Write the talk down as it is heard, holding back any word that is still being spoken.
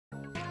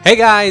Hey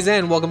guys,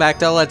 and welcome back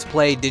to Let's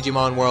Play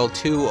Digimon World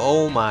 2.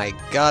 Oh my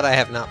god, I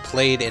have not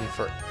played in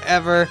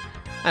forever.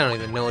 I don't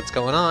even know what's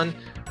going on,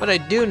 but I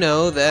do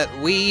know that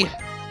we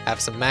have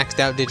some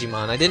maxed out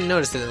Digimon. I didn't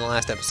notice it in the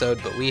last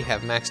episode, but we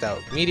have maxed out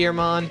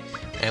Meteormon,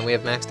 and we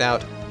have maxed out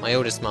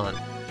Myotismon.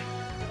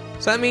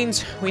 So that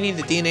means we need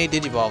to DNA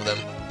Digivolve them.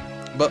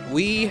 But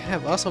we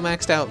have also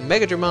maxed out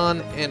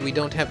Megadramon, and we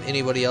don't have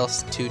anybody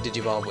else to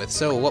Digivolve with.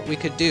 So what we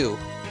could do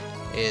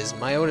is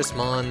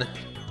Myotismon.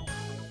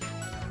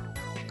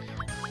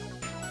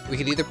 We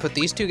could either put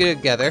these two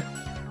together,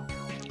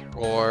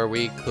 or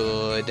we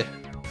could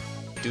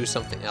do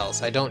something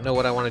else. I don't know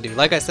what I want to do.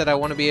 Like I said, I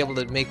want to be able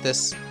to make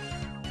this,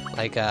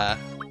 like,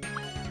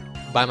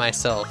 by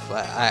myself.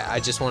 I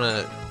just want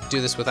to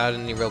do this without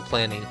any real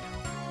planning.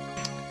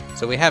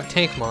 So we have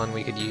Tankmon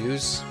we could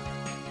use.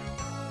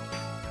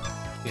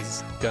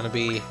 He's gonna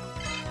be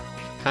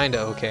kinda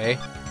okay.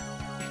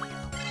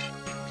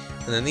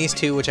 And then these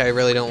two, which I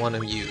really don't want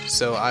to use.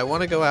 So I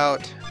want to go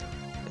out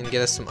and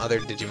get us some other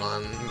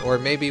Digimon, or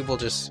maybe we'll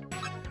just,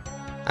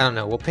 I don't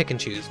know, we'll pick and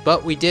choose.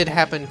 But we did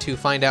happen to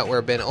find out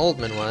where Ben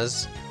Oldman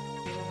was,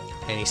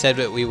 and he said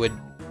that we would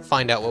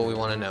find out what we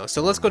want to know.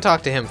 So let's go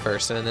talk to him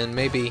first, and then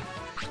maybe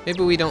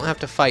we don't have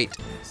to fight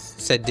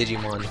said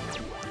Digimon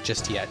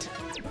just yet.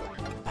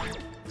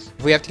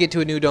 If we have to get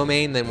to a new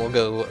domain, then we'll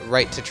go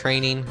right to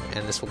training,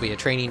 and this will be a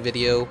training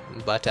video,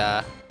 but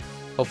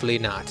hopefully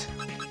not.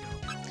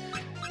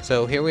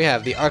 So here we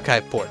have the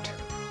archive port.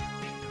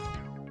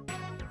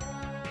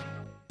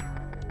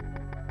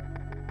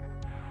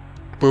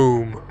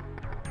 Boom.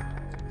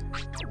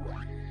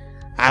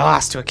 I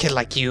lost to a kid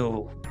like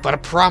you, but a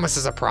promise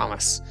is a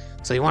promise.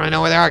 So you want to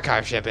know where the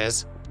archive ship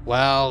is?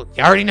 Well,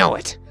 you already know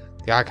it.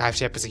 The archive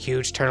ship is a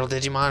huge turtle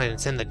Digimon and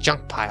it's in the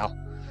junk pile.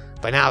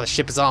 By now the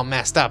ship is all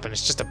messed up and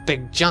it's just a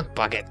big junk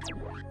bucket.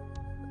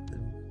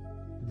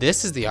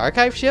 This is the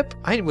archive ship?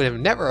 I would have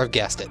never have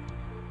guessed it.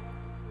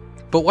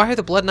 But why are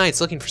the Blood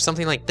Knights looking for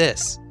something like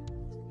this?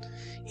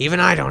 Even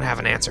I don't have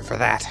an answer for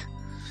that.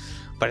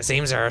 But it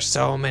seems there are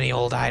so many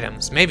old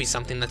items, maybe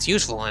something that's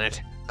useful in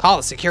it. Call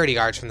the security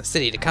guards from the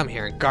city to come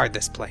here and guard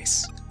this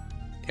place.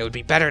 It would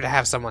be better to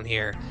have someone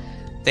here.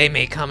 They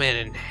may come in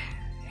and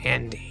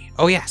handy.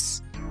 Oh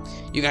yes,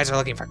 you guys are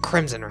looking for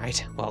Crimson,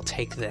 right? Well,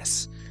 take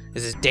this.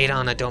 This is data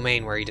on a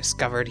domain where he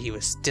discovered he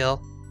was still...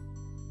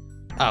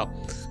 Oh,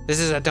 this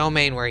is a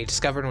domain where he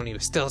discovered when he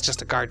was still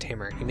just a guard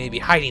tamer. He may be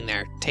hiding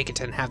there. Take it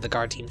and have the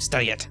guard team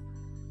study it.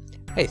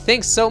 Hey,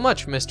 thanks so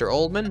much, Mr.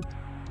 Oldman.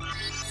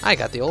 I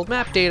got the old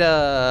map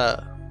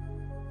data!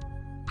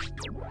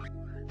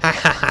 Ha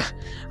ha ha!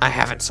 I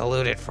haven't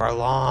saluted for a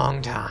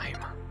long time.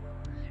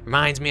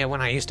 Reminds me of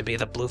when I used to be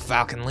the Blue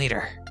Falcon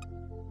leader.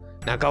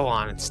 Now go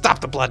on and stop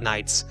the Blood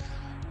Knights.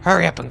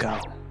 Hurry up and go.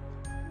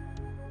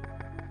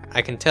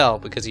 I can tell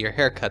because of your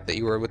haircut that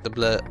you were with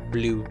the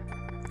Blue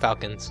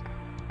Falcons.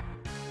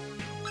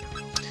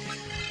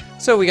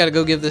 So we gotta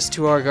go give this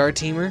to our guard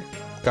teamer?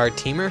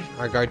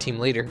 Our guard team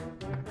leader.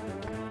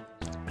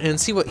 And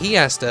see what he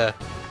has to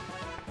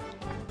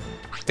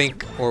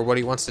think, or what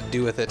he wants to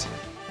do with it.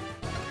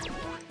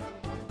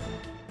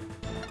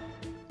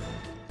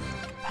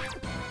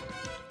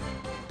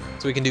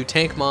 So we can do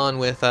Tankmon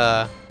with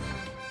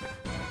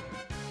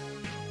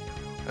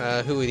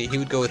who would he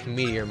would go with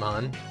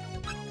Meteormon.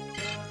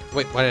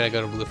 Wait, why did I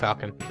go to Blue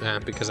Falcon?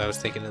 Because I was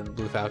thinking of the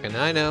Blue Falcon.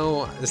 I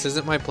know, this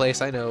isn't my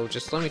place, I know.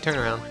 Just let me turn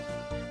around.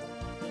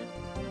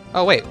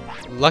 Oh wait,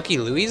 Lucky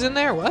Louie's in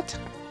there? What?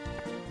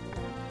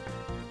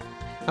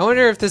 I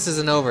wonder if this is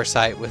an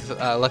oversight with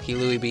Lucky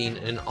Louie being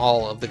in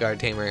all of the guard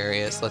tamer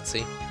areas. Let's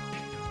see.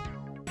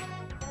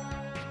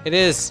 It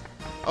is!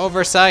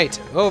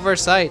 Oversight!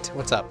 Oversight!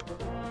 What's up?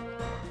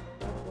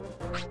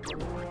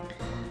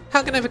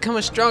 How can I become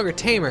a stronger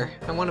tamer?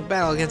 I want to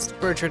battle against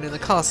Bertrand in the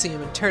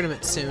Coliseum and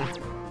tournament soon.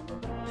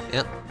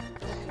 Yep.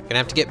 Gonna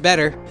have to get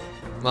better.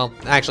 Well,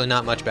 actually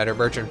not much better.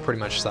 Bertrand pretty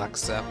much sucks,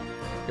 so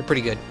you're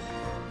pretty good.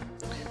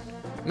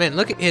 Man,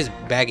 look at his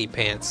baggy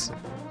pants.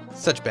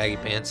 Such baggy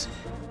pants.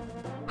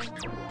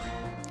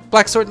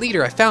 Black Sword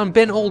Leader, I found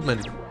Ben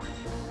Oldman.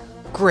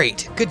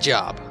 Great, good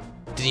job.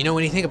 Did you know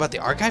anything about the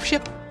archive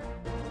ship?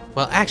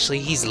 Well, actually,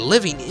 he's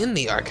living in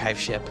the archive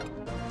ship.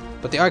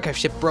 But the archive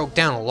ship broke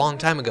down a long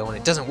time ago and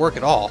it doesn't work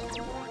at all.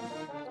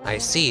 I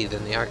see,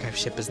 then the archive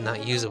ship is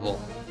not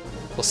usable.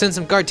 We'll send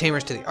some guard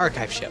tamers to the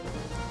archive ship.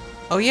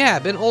 Oh yeah,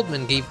 Ben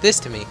Oldman gave this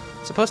to me.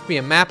 It's supposed to be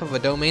a map of a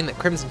domain that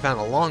Crimson found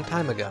a long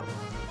time ago.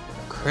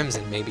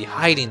 Crimson may be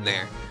hiding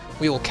there.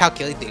 We will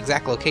calculate the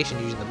exact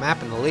location using the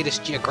map and the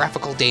latest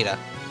geographical data.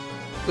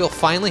 We'll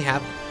finally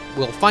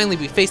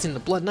be facing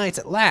the Blood Knights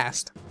at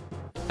last.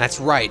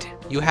 That's right,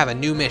 you have a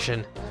new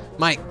mission.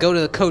 Mike, go to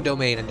the code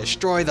domain and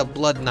destroy the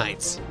Blood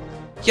Knights.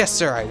 Yes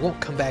sir, I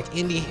won't come back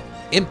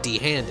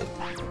empty-handed.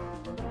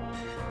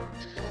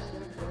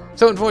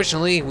 So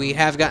unfortunately, we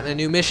have gotten a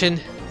new mission,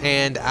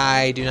 and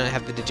I do not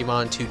have the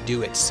Digimon to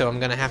do it, so I'm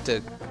gonna have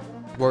to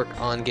work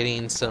on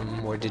getting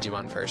some more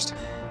Digimon first.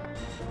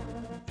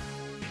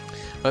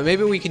 But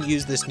maybe we can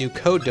use this new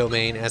code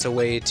domain as a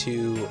way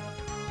to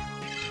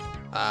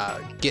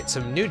get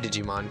some new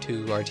Digimon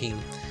to our team.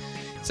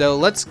 So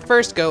let's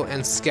first go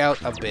and scout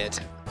a bit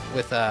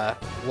with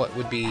what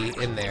would be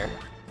in there.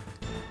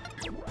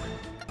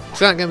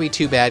 It's not going to be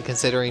too bad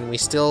considering we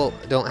still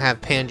don't have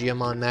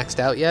Pangeamon maxed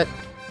out yet.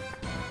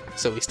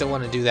 So we still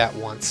want to do that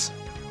once.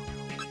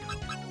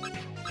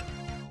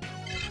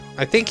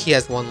 I think he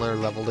has one more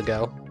level to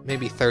go.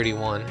 Maybe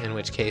 31, in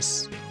which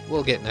case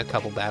we'll get in a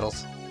couple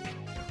battles.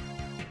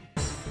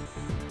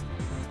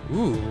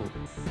 Ooh.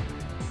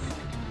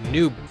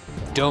 New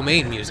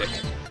domain music.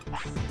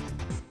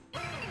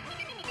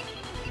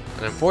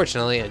 And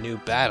unfortunately, a new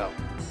battle.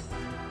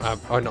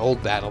 Or an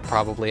old battle,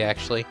 probably,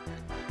 actually.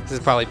 This is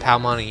probably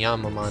Palmon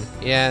and Yamamon.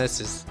 Yeah, this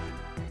is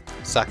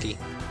sucky.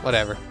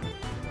 Whatever.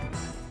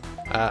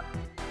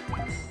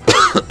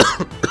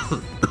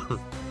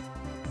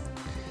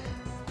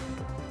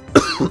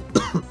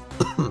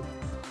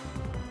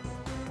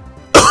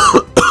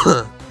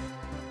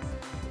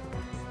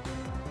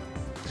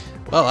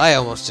 Well, I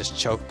almost just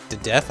choked to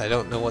death. I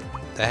don't know what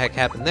the heck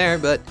happened there,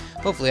 but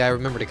hopefully I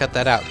remember to cut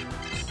that out.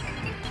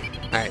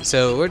 Alright,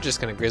 so we're just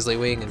going to Grizzly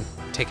Wing and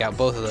take out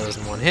both of those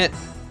in one hit.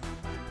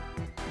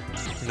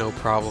 No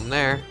problem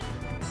there.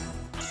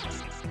 I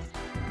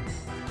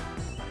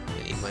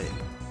need my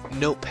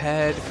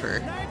notepad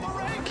for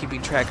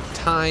keeping track of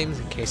times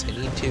in case I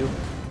need to.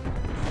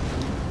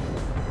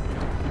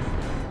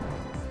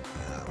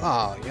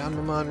 Oh,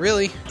 Yanmamon,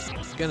 really?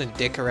 Gonna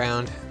dick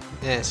around?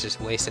 Eh, it's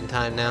just wasting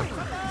time now.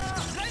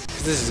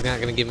 This is not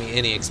gonna give me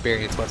any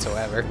experience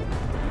whatsoever.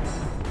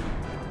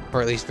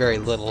 Or at least very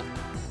little.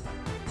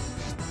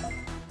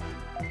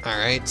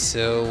 Alright,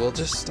 so we'll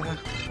just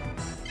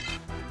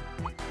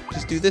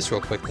do this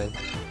real quick then.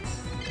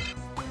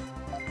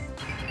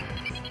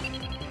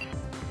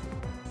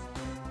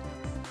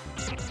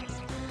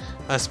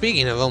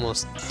 Speaking of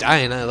almost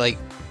dying,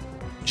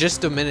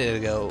 just a minute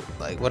ago,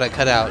 what I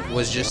cut out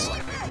was just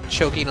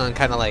choking on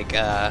kind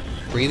of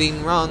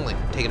breathing wrong,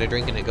 taking a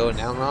drink and it going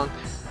down wrong.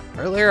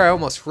 Earlier I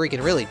almost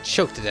freaking really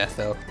choked to death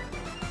though.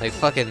 I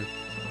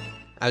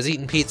was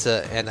eating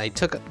pizza and I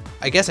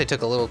guess I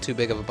took a little too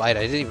big of a bite.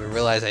 I didn't even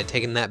realize I'd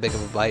taken that big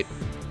of a bite.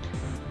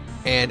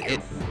 And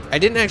I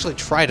didn't actually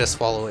try to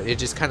swallow it. It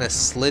just kind of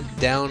slid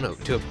down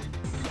to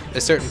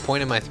a certain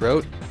point in my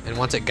throat, and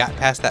once it got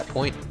past that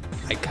point,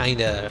 I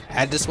kind of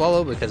had to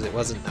swallow because I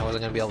wasn't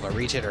gonna be able to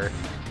reach it or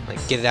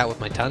get it out with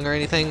my tongue or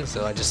anything.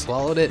 So I just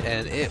swallowed it,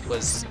 and it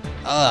was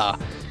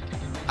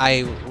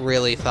I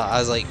really thought I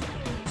was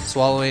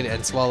swallowing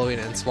and swallowing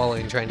and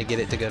swallowing, trying to get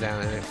it to go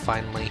down, and it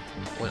finally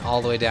went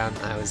all the way down.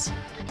 I was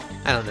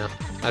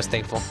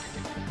thankful.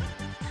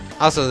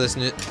 Also, this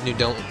new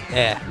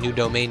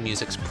domain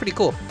music's pretty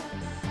cool.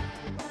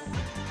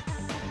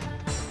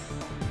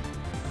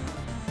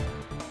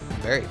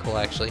 Very cool,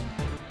 actually.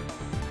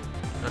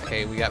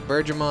 Okay, we got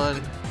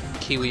Bergermon,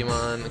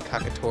 Kiwimon,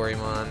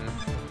 Kakatorimon.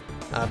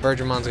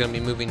 Bergermon's gonna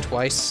be moving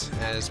twice,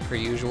 as per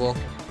usual.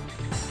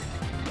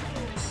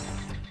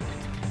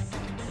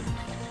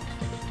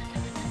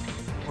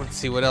 Let's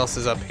see what else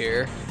is up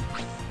here.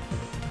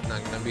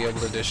 Not gonna be able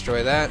to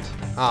destroy that.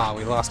 Ah,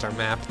 we lost our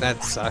map.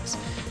 That sucks.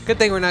 Good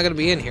thing we're not gonna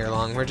be in here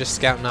long. We're just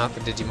scouting off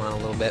the Digimon a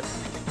little bit.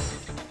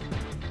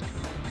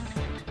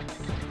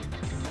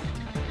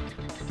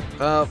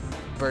 Oh,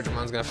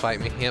 Bergermon's gonna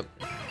fight me. Yep.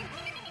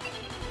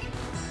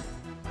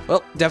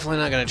 Well, definitely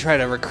not gonna try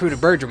to recruit a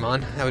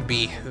Bergermon. That would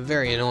be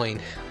very annoying.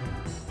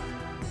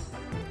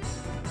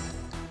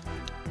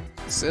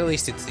 So at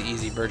least it's the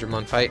easy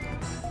Bergermon fight.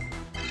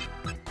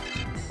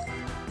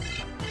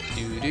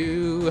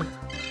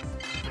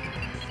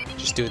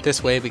 Just do it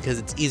this way because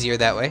it's easier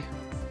that way.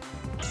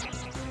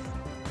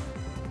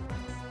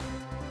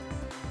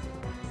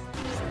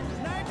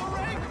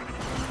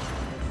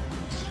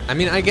 I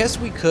mean, I guess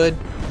we could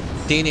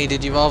DNA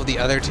Digivolve the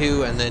other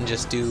two and then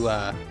just do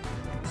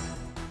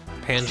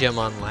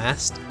Pangeamon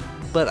last,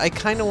 but I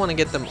kind of want to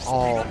get them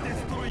all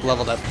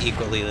leveled up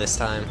equally this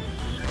time.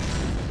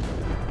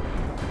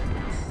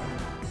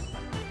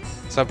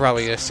 So I'm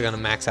probably just going to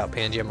max out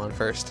Pangeamon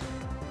first.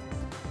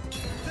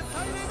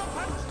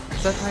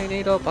 The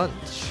Tornado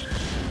Punch.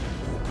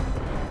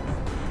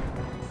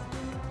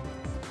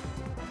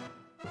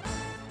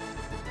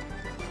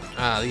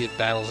 Ah, these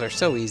battles are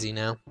so easy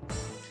now.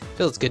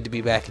 Feels good to be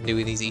back and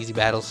doing these easy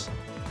battles.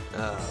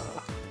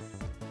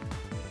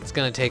 It's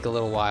gonna take a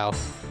little while.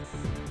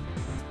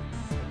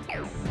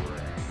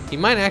 He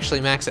might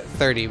actually max at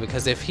 30,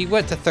 because if he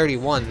went to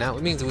 31,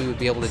 that means we would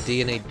be able to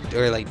DNA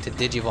or to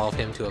Digivolve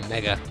him to a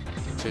Mega,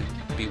 which would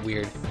be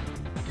weird.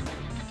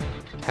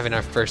 Having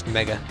our first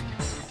Mega.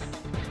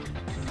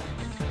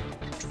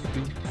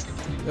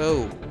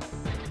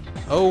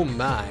 Oh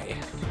my.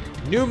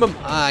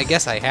 I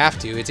guess I have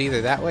to. It's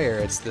either that way or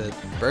it's the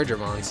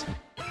Bergermons.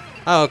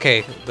 Oh,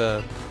 okay.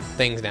 The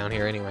things down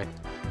here anyway.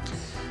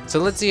 So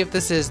let's see if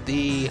this is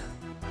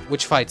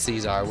which fights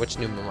these are. Which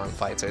Numamon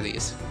fights are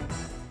these?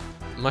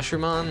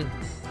 Mushroomon?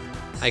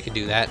 I could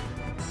do that.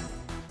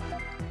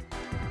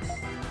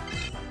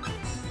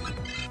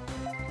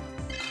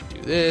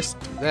 Do this,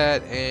 do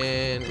that,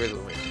 and Grizzly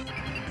Wing.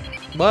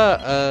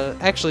 But,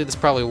 actually this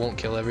probably won't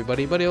kill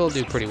everybody, but it'll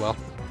do pretty well.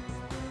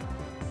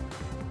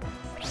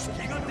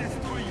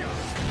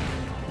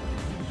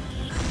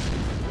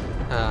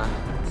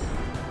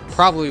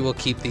 Probably will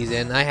keep these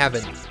in. I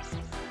haven't,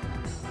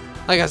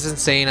 like I was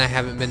saying, I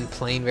haven't been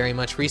playing very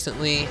much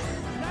recently.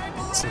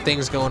 Some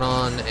things going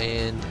on,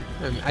 and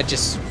I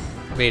just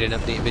made an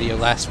update video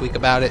last week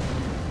about it.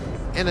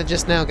 And I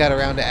just now got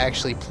around to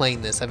actually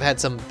playing this. I've had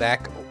some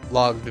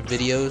backlogged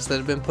videos that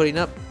I've been putting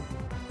up,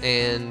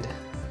 and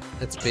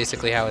that's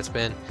basically how it's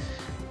been.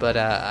 But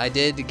I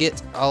did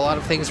get a lot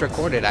of things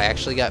recorded. I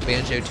actually got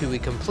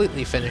Banjo-Tooie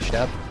completely finished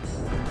up,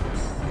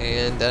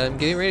 and I'm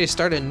getting ready to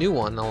start a new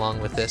one along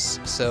with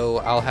this, so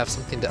I'll have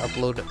something to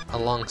upload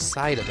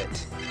alongside of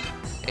it.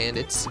 And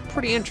it's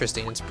pretty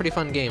interesting. It's a pretty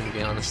fun game, to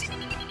be honest.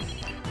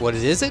 What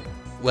is it?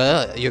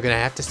 Well, you're gonna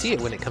have to see it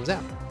when it comes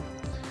out,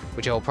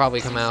 which will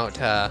probably come out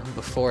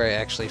before I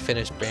actually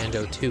finish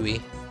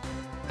Banjo-Tooie.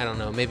 I don't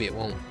know, maybe it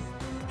won't.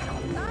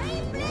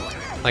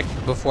 Like,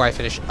 before I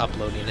finish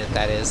uploading it,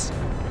 that is.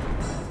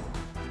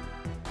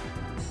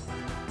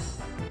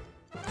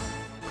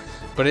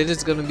 But it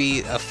is going to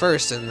be a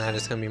first, and that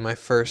is going to be my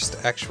first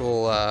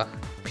actual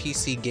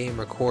PC game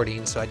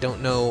recording, so I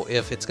don't know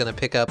if it's going to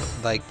pick up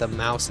like the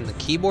mouse and the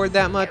keyboard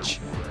that much,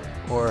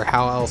 or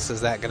how else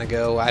is that going to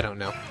go. I don't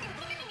know.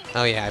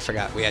 Oh yeah, I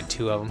forgot we had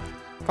 2 of them.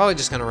 Probably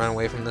just going to run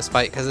away from this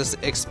fight, because this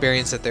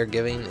experience that they're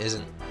giving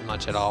isn't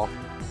much at all.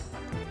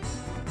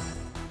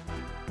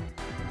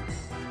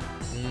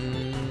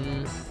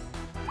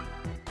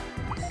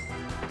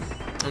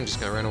 I'm just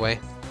going to run away.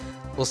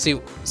 We'll see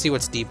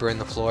what's deeper in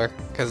the floor,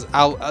 because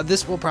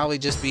this will probably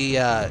just be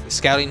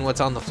scouting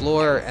what's on the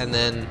floor, and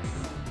then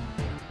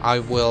I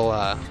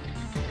will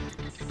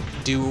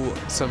do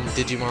some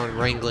Digimon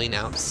wrangling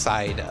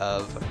outside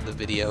of the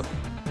video.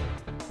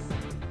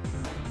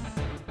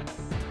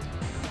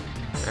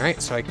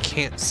 Alright, so I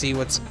can't see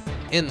what's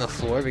in the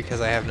floor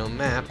because I have no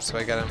map, so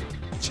I gotta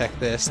check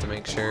this to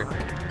make sure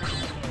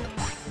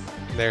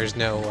there's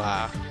no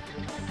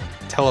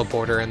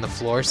teleporter in the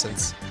floor,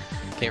 since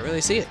I can't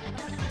really see it.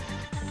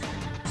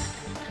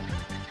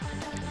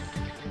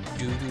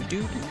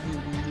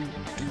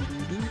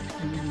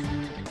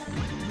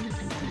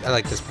 I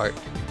like this part.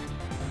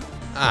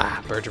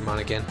 Ah, Bergermon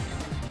again.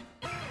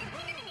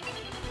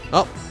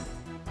 Oh!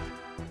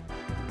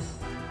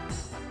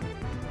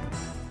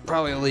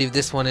 Probably leave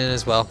this one in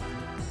as well.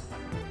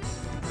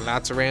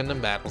 Lots of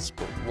random battles,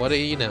 but what do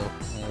you know?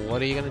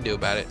 What are you gonna do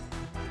about it?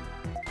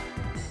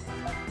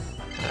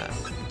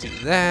 Do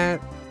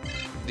that.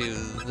 Do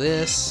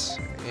this.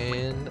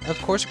 And,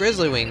 of course,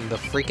 Grizzly Wing,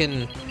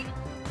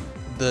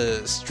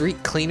 the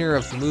street cleaner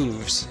of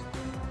moves.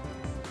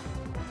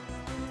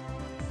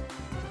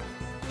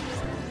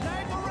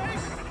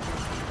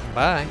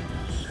 Bye.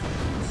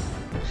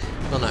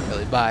 Well, not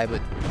really bye,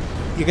 but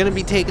you're gonna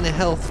be taking a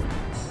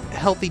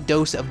healthy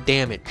dose of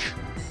damage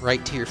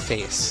right to your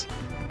face.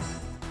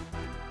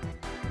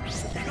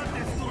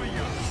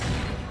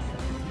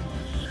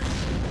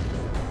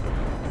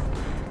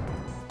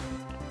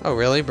 Oh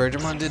really?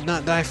 Bergermon did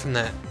not die from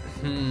that.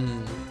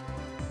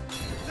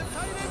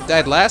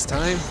 Died last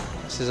time.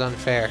 This is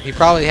unfair. He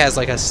probably has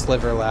like a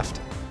sliver left.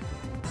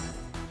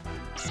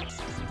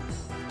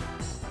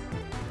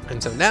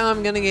 And so now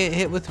I'm gonna get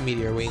hit with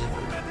Meteor Wing.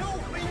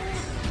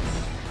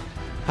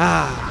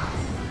 Ah,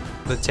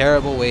 the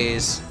terrible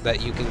ways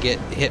that you can get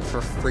hit for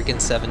freaking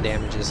 7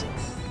 damages.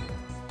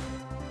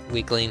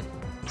 Weakling.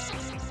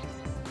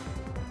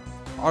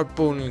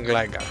 Harpooning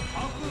Lega.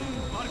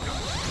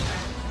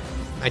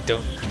 I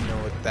don't know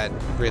what that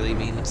really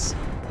means.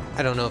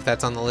 I don't know if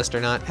that's on the list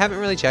or not. Haven't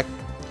really checked.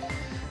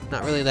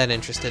 Not really that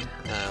interested.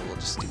 We'll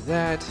just do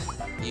that.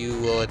 You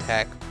will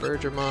attack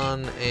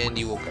Bergermon, and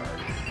you will guard.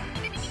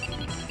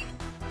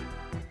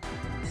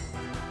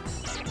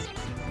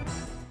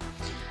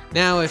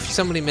 Now, if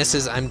somebody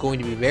misses, I'm going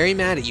to be very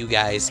mad at you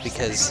guys,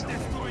 because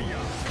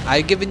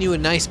I've given you a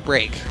nice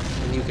break,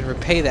 and you can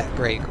repay that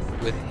break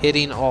with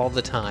hitting all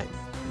the time.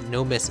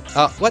 No misses.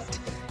 Oh, what?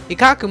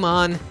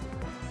 Ikakumon!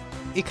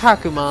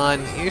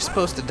 Ikakumon, you're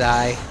supposed to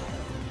die.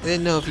 I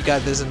didn't know if you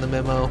got this in the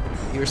memo.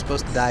 You were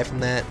supposed to die from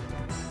that.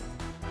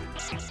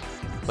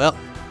 Well,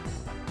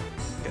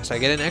 guess I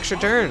get an extra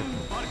turn.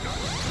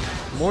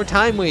 More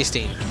time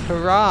wasting.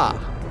 Hurrah!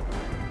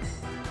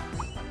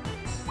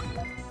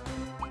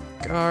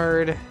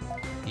 Guard.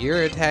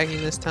 You're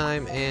attacking this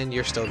time, and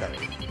you're still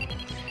guarding.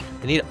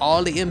 I need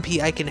all the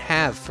MP I can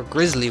have for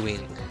Grizzly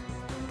Wing.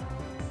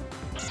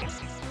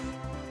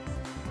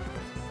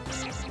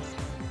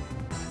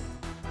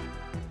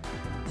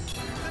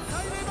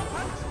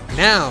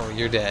 Now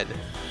you're dead,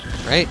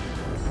 right?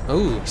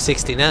 Ooh,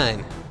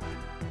 69.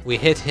 We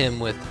hit him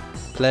with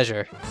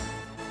pleasure.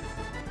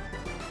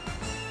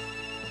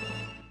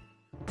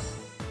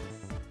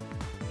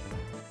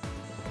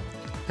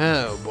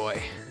 Oh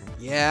boy.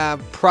 Yeah,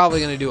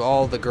 probably gonna do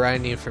all the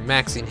grinding for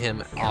maxing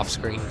him off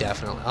screen,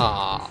 definitely.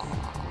 Aww.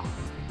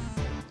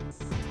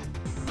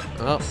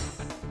 Well,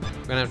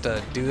 we're gonna have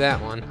to do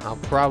that one. I'll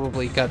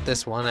probably cut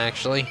this one,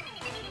 actually.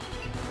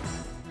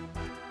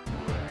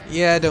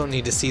 Yeah, I don't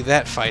need to see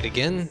that fight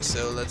again,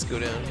 so let's go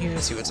down here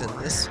and see what's in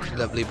this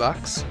lovely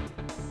box.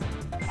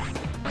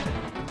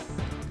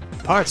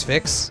 Parts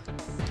fix?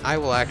 I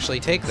will actually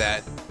take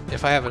that.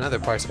 If I have another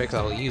parts fix,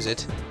 I will use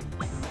it.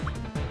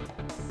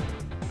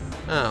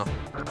 Oh,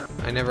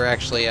 I never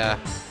actually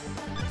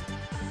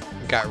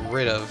got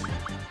rid of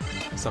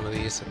some of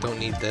these. I don't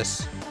need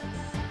this.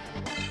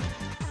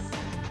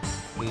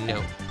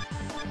 No.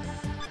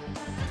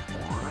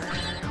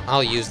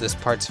 I'll use this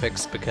parts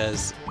fix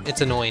because it's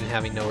annoying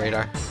having no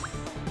radar.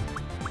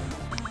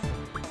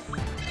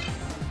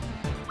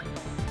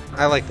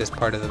 I like this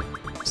part of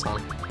the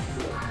song.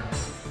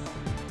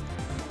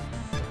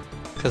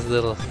 Because the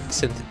little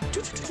synth...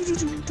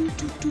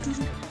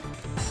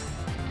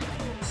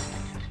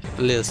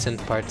 little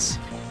synth parts.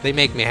 They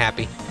make me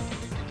happy.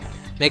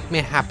 Make me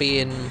happy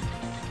in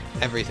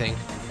everything.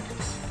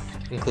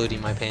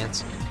 Including my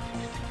pants.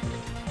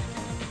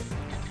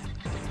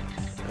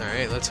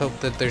 Alright, let's hope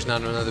that there's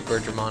not another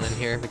Digimon in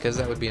here, because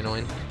that would be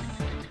annoying.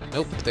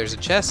 Nope, there's a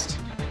chest,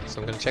 so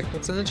I'm gonna check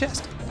what's in the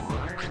chest.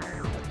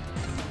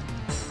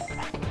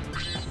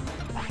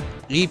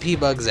 EP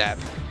Bug Zap,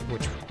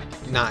 which,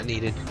 not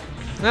needed.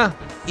 Ah,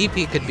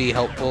 EP could be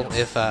helpful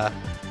if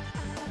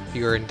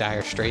you were in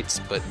dire straits,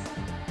 but...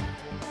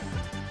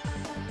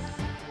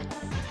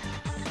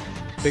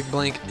 Big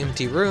blank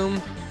empty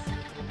room.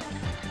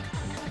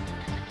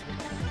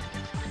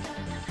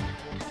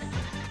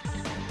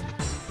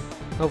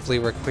 Hopefully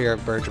we're clear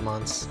of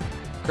Bergamons.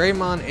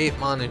 Greymon,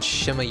 8mon, and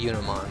Shima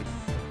Unimon.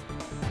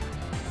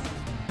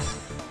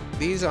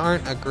 These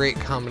aren't a great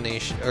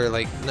combination, or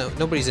like,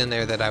 nobody's in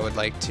there that I would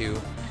like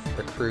to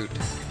recruit.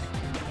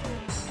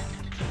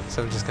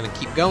 So I'm just gonna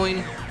keep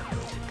going.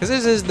 Because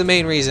this is the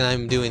main reason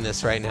I'm doing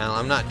this right now.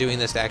 I'm not doing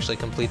this to actually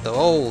complete the...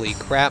 Holy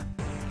crap.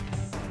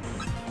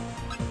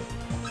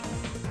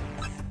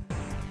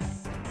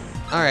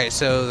 Alright,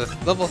 so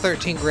the level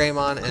 13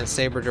 Greymon and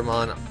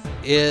Saberdramon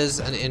is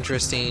an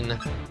interesting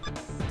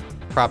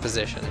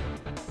proposition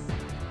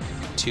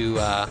to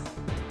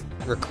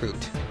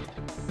recruit.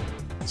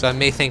 So I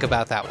may think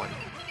about that one.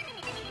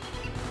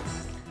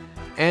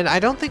 And I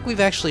don't think we've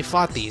actually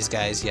fought these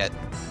guys yet.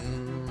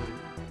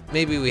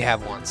 Maybe we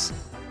have once.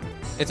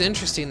 It's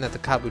interesting that the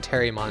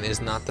Kabuterimon is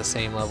not the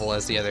same level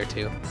as the other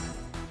two.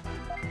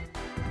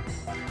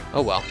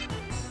 Oh well.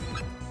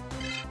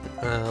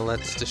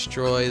 Let's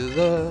destroy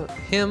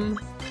him.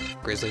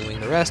 Grizzly Wing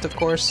the rest, of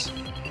course.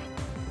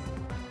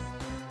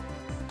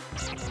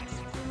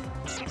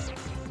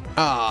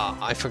 Ah,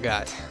 I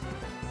forgot.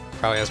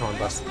 Probably has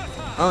Hornbuster.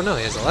 Oh no,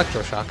 he has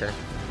Electroshocker.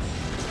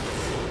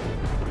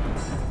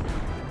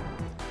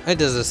 It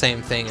does the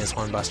same thing as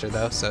Hornbuster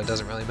though, so it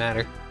doesn't really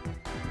matter.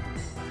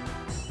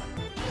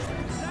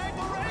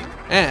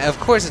 And of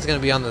course it's going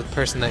to be on the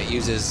person that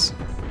uses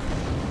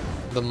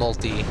the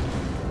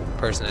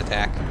multi-person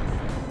attack.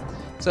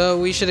 So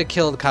we should have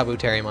killed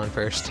Kabuterimon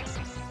first.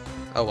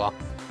 Oh well.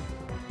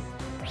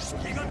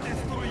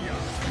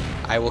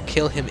 I will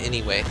kill him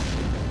anyway.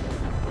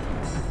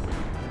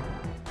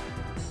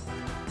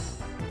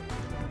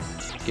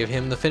 Give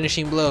him the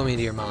finishing blow,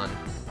 Meteormon.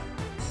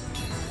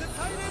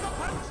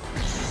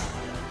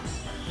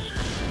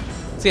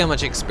 See how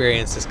much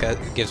experience this guy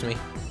gives me.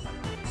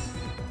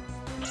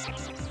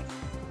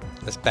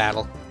 This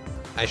battle,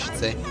 I should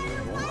say.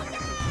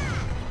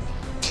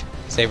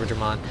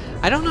 Saberdramon.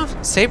 I don't know if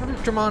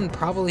Saberdramon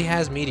probably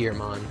has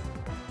Meteormon.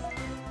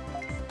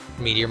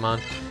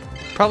 Meteormon.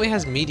 Probably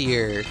has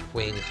Meteor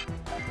Wing.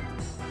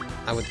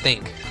 I would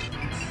think.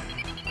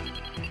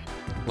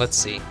 Let's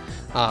see.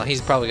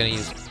 He's probably gonna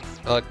use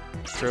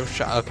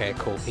Electroshock. Okay,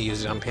 cool. He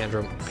used it on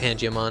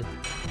Pangiamon.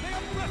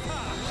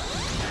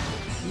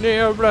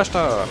 Neo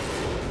Blaster!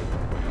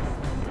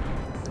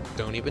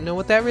 Don't even know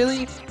what that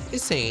really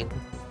is saying.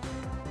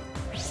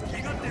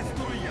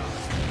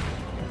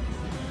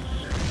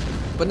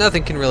 But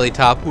nothing can really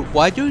top.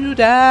 Why'd you do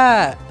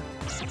that?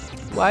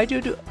 Why'd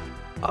you do...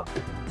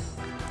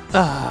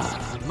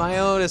 my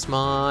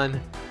Otismon.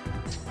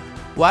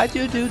 Why'd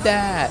you do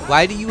that?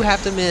 Why do you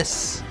have to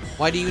miss?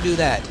 Why do you do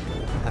that?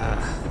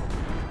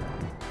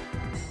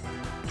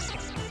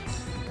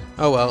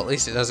 Oh well, at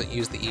least it doesn't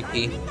use the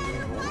EP.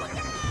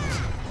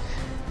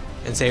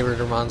 And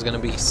Saberdramon's gonna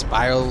be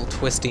spiral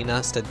twisting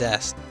us to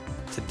death.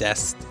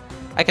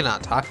 I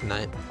cannot talk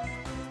tonight.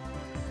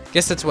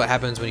 Guess that's what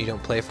happens when you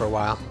don't play for a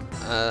while.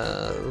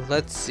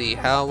 Let's see,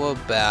 how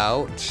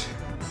about...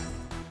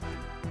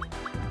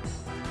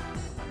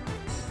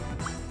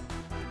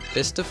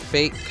 Fist of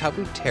Fate,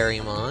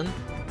 Kabuterimon.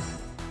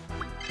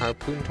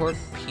 Harpoon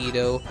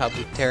Torpedo,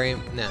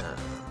 Kabuterimon. Nah.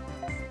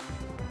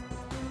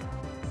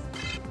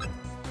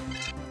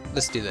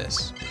 Let's do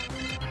this.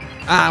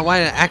 Why?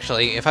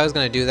 Actually, if I was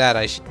gonna do that,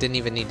 I didn't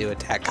even need to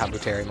attack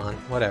Kabuterimon.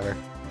 Whatever.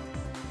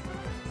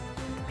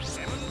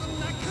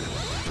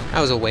 That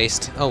was a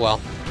waste. Oh well.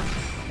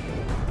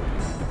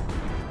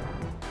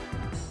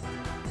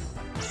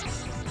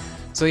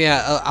 So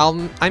yeah,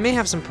 I may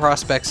have some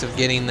prospects of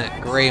getting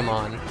that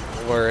Greymon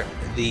or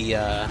the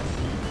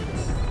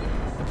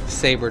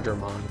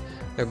Saberdramon.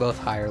 They're both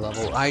higher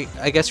level. I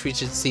guess we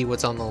should see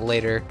what's on the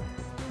later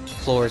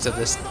floors of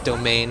this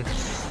domain.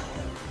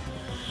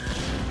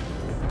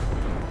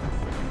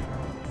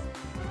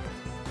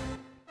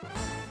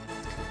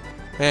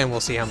 And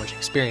we'll see how much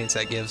experience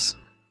that gives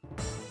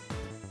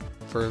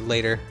for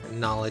later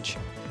knowledge.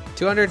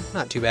 200,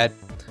 not too bad.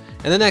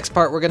 In the next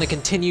part, we're going to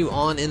continue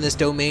on in this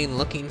domain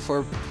looking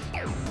for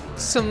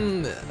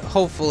some,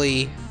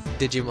 hopefully,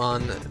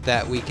 Digimon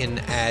that we can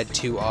add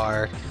to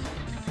our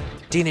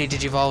DNA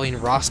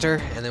Digivolving roster,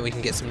 and then we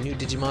can get some new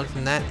Digimon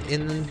from that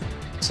in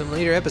some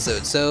later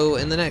episodes. So,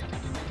 in the next...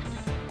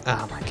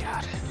 Oh my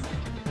god.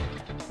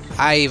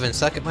 I even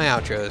suck at my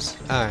outros.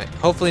 Alright,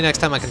 hopefully next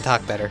time I can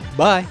talk better.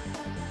 Bye!